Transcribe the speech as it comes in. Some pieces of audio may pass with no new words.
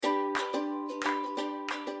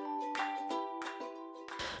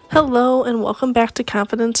Hello and welcome back to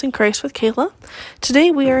Confidence in Christ with Kayla.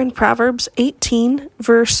 Today we are in Proverbs 18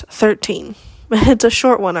 verse 13. It's a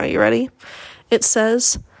short one, are you ready? It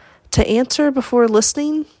says, "To answer before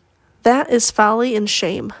listening, that is folly and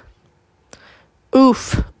shame."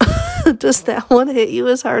 Oof. Does that one hit you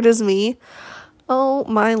as hard as me? Oh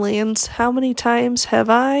my lands, how many times have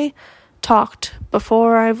I talked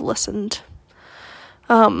before I've listened?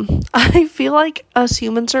 I feel like us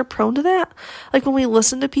humans are prone to that. Like when we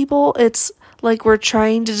listen to people, it's like we're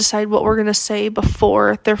trying to decide what we're going to say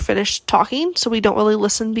before they're finished talking. So we don't really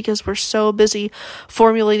listen because we're so busy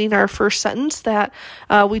formulating our first sentence that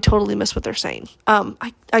we totally miss what they're saying.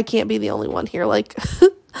 I can't be the only one here. Like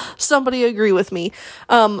somebody agree with me.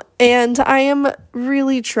 And I am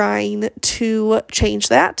really trying to change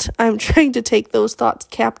that. I'm trying to take those thoughts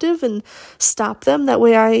captive and stop them. That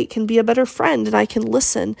way I can be a better friend and I can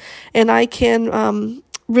listen and I can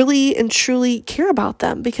really and truly care about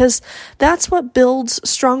them, because that's what builds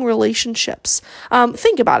strong relationships.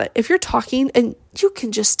 Think about it. If you're talking and you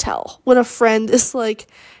can just tell when a friend is like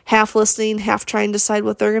half listening, half trying to decide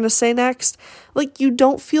what they're going to say next, like you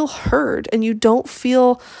don't feel heard and you don't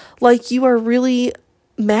feel like you are really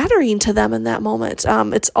mattering to them in that moment.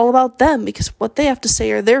 It's all about them because what they have to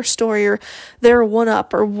say or their story or their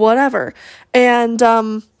one-up or whatever. And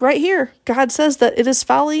right here, God says that it is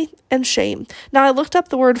folly and shame. Now, I looked up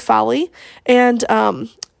the word folly, and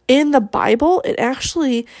in the Bible, it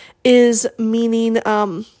actually is meaning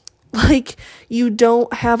like you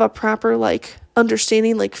don't have a proper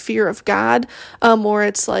understanding, like fear of God, or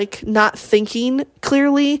it's like not thinking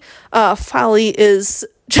clearly. Folly is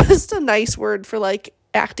just a nice word for like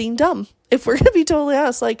acting dumb. If we're going to be totally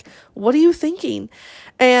honest, like, what are you thinking?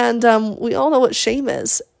 And we all know what shame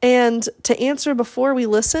is. And to answer before we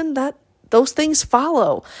listen, that those things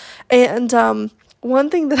follow. And one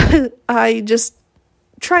thing that I just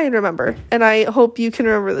try and remember, and I hope you can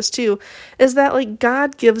remember this too, is that like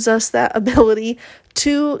God gives us that ability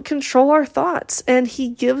to control our thoughts, and He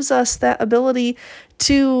gives us that ability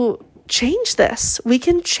to change this. We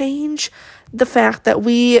can change the fact that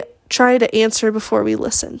we try to answer before we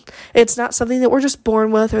listen. It's not something that we're just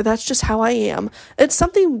born with, or that's just how I am. It's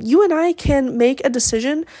something you and I can make a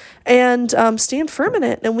decision and stand firm in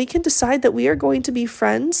it. And we can decide that we are going to be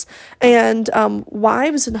friends and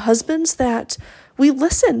wives and husbands that we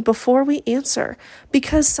listen before we answer.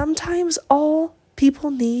 Because sometimes all people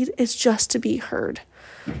need is just to be heard.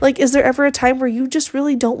 Like, is there ever a time where you just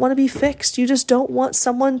really don't want to be fixed? You just don't want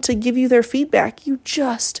someone to give you their feedback. You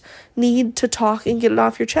just need to talk and get it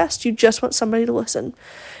off your chest. You just want somebody to listen.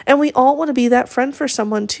 And we all want to be that friend for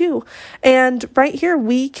someone too. And right here,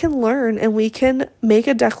 we can learn and we can make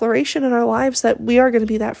a declaration in our lives that we are going to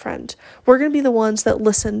be that friend. We're going to be the ones that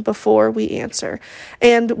listen before we answer.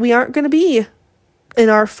 And we aren't going to be in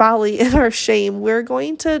our folly, in our shame. We're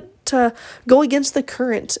going to go against the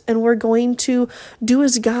current, and we're going to do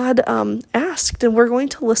as God asked, and we're going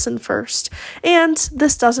to listen first. And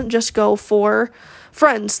this doesn't just go for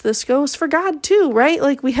friends. This goes for God too, right?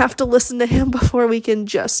 Like we have to listen to Him before we can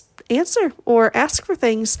just answer or ask for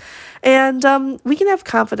things. And we can have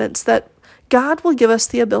confidence that God will give us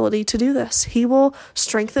the ability to do this. He will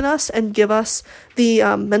strengthen us and give us the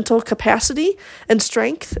mental capacity and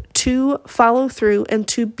strength to follow through and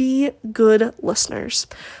to be good listeners.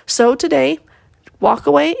 So today, walk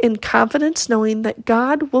away in confidence knowing that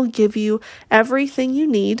God will give you everything you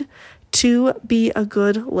need to be a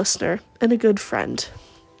good listener and a good friend.